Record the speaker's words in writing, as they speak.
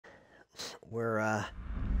We're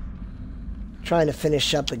trying to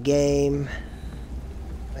finish up a game.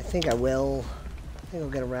 I think I will. I think I'll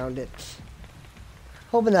get around it.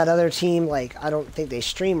 Hoping that other team, like, I don't think they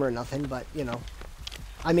stream or nothing, but, you know.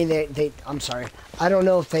 I mean, I'm sorry. I don't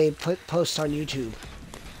know if they post on YouTube.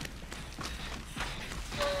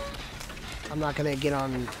 I'm not going to get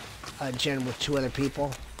on a gen with 2 other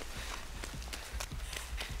people.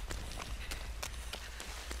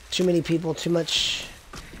 Too many people, too much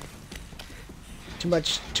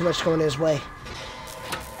going his way.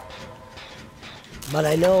 But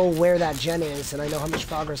I know where that gen is, and I know how much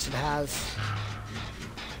progress it has.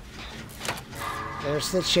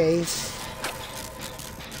 There's the chase.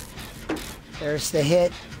 There's the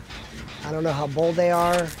hit. I don't know how bold they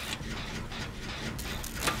are.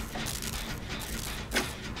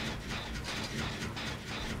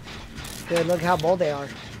 Good, look how bold they are.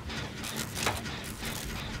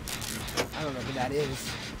 I don't know who that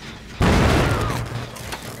is.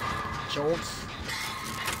 Jolts.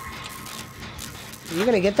 Are you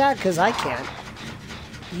gonna get that? Because I can't.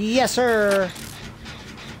 Yes, sir!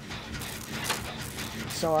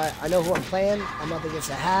 So I know who I'm playing. I'm up against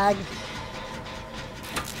a hag.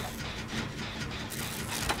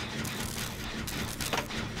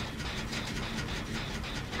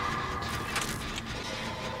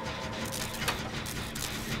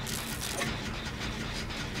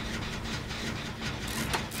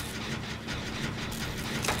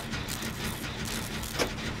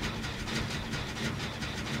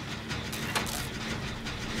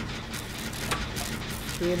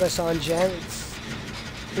 Three of us on gens.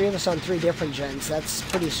 3 of us on 3 different gens. That's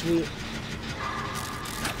pretty sweet.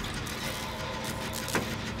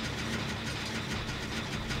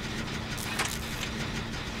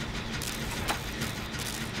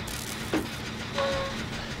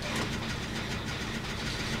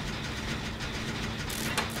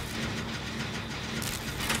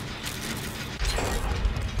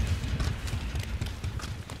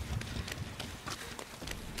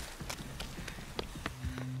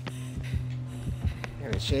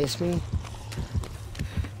 Chase me.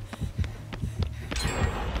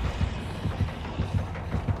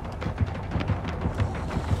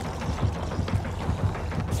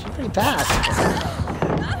 She's pretty fast.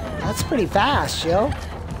 That's pretty fast, yo.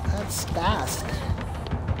 That's fast.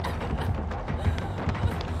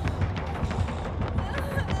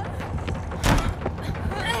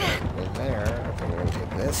 Right there. I think we're gonna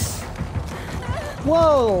take this.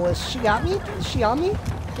 Whoa! Has she got me? Is she on me? I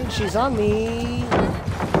think she's on me.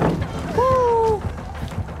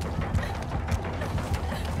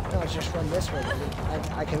 Just run this way.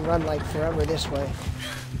 I can run like forever this way.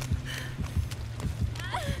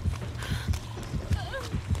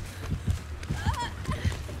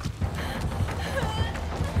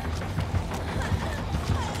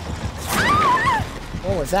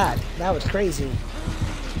 What was that? That was crazy.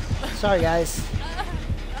 Sorry, guys.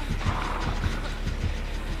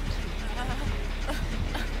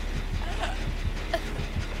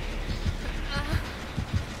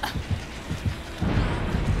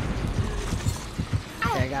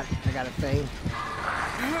 I got a thing.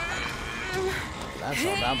 That's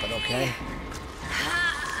not bad, but okay.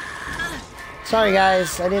 Sorry,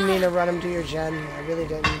 guys. I didn't mean to run him to your gen. I really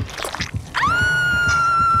didn't.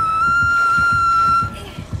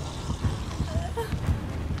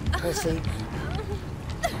 We'll see.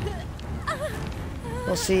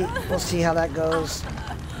 We'll see. We'll see how that goes.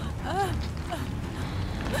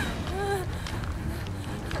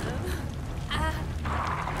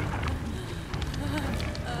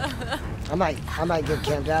 I might get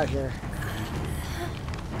camped out here.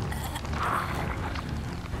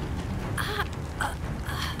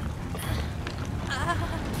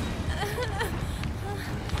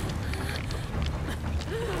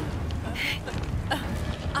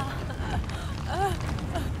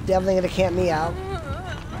 Definitely gonna camp me out.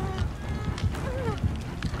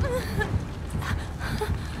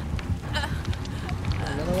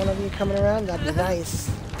 Another one of you coming around? That'd be nice.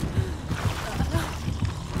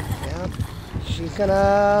 She's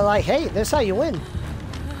gonna, like, hey, this is how you win.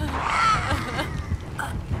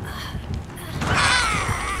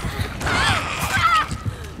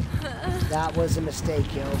 That was a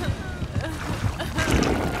mistake, yo.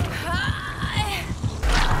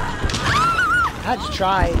 Had to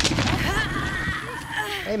try.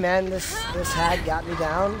 Hey, man, this hag got me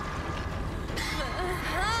down.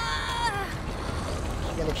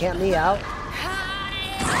 She's gonna camp me out.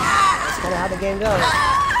 That's kind of how the game goes.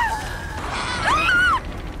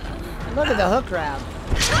 Look at the hook grab.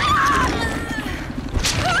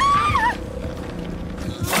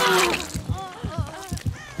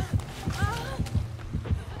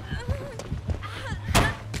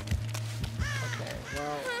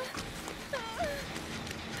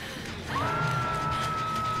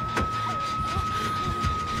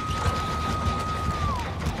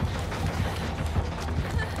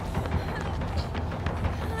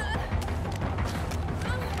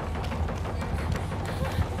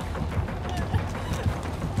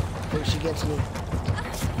 gets me. I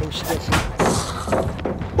think she gets me.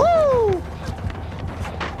 Woo!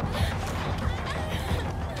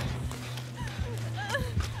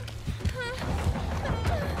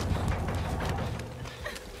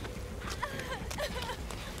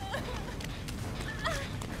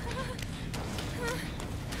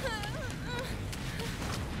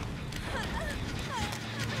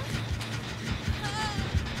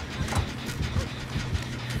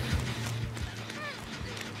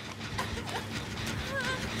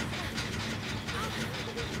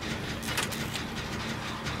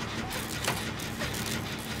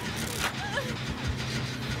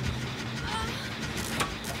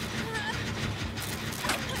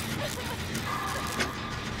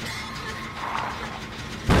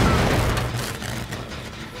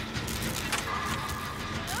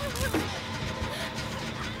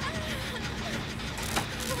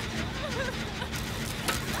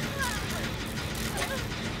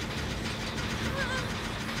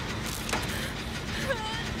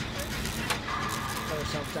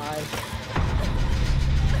 Die.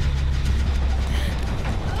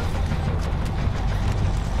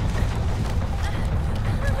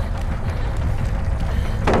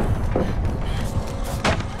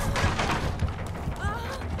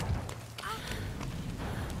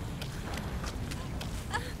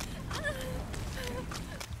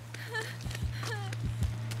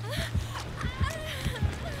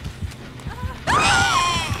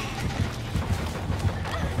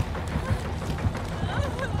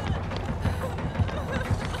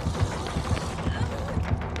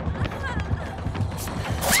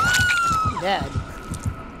 Dead.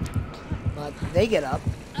 But they get up.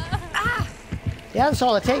 Yeah, that's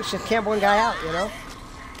all it takes. Just camp one guy out, you know?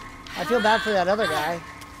 I feel bad for that other guy.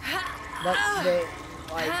 But they,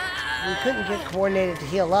 like, we couldn't get coordinated to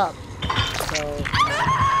heal up. So,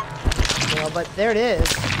 you know, but there it is.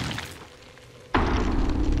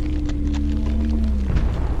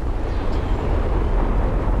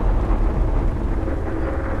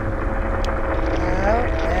 Well,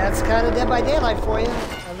 that's kind of Dead by Daylight for you.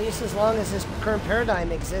 At least as long as this current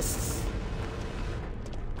paradigm exists.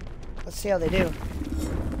 Let's see how they do.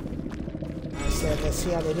 I said, let's see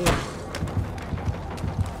how they do.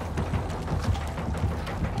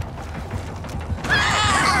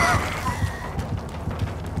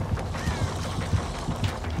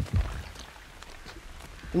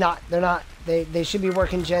 They're not. They should be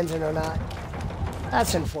working gens and they're not.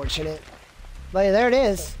 That's unfortunate. But there it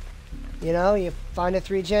is. You know, you find a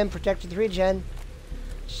 3-gen, protect a 3-gen.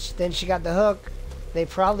 Then she got the hook. They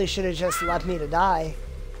probably should have just left me to die.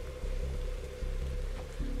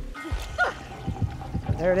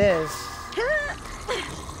 There it is.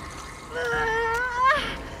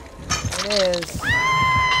 There it is.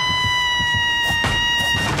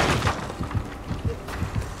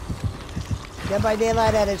 Dead by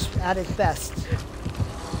Daylight at its best.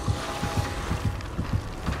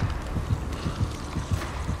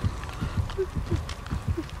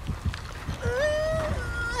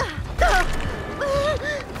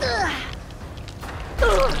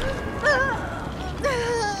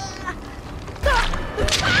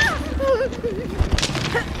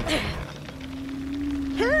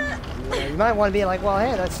 You might want to be like, well,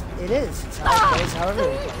 hey, it is. It's how it plays, how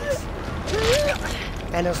everyone plays.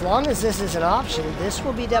 And as long as this is an option, this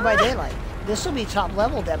will be Dead by Daylight. This will be top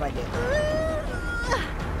level Dead by Daylight.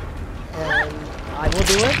 And I will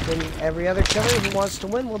do it, and every other killer who wants to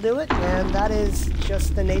win will do it, and that is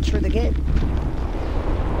just the nature of the game.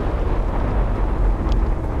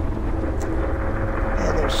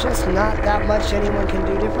 And there's just not that much anyone can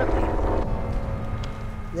do differently.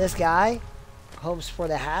 This guy hopes for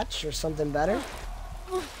the hatch or something better.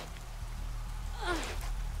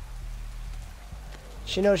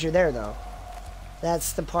 She knows you're there, though.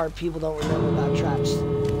 That's the part people don't remember about traps.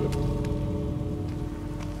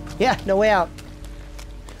 Yeah, no way out.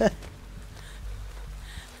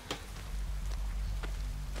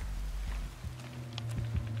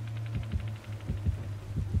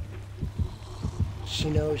 She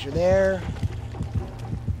knows you're there.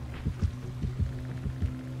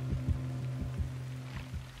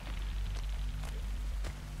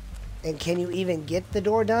 And can you even get the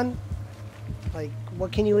door done? Like,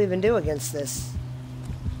 what can you even do against this?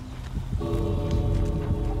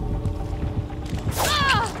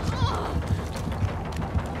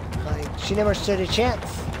 Like, she never stood a chance.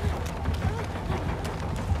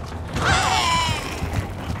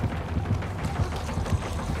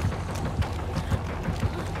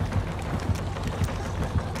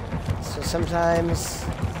 So sometimes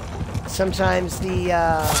the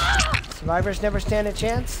survivors never stand a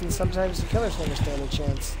chance, and sometimes the killers never stand a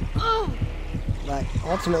chance. But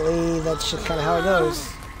ultimately, that's just kind of how it goes.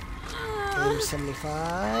 Game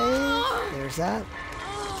 75. There's that.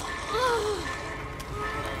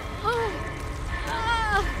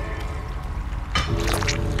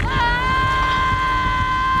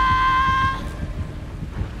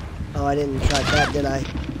 Oh, I didn't try that, did I?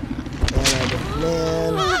 Man, I did.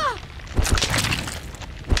 Man.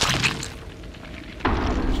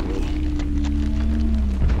 There's me.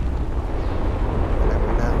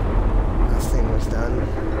 Whenever that last thing was done.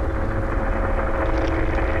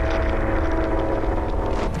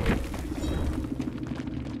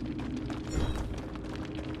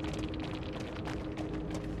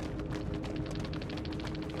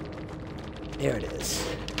 There it is.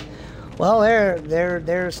 Well,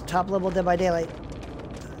 there's top level Dead by Daylight.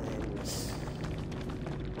 Times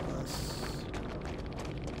plus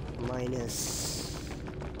minus.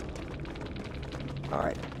 All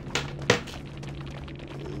right.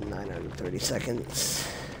 930 seconds.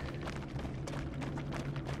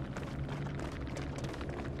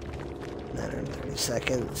 930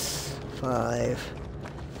 seconds. 5.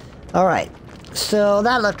 All right. So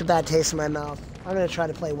that left a bad taste in my mouth. I'm gonna try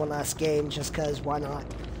to play one last game just because why not?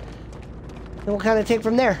 And we'll kind of take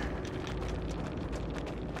from there.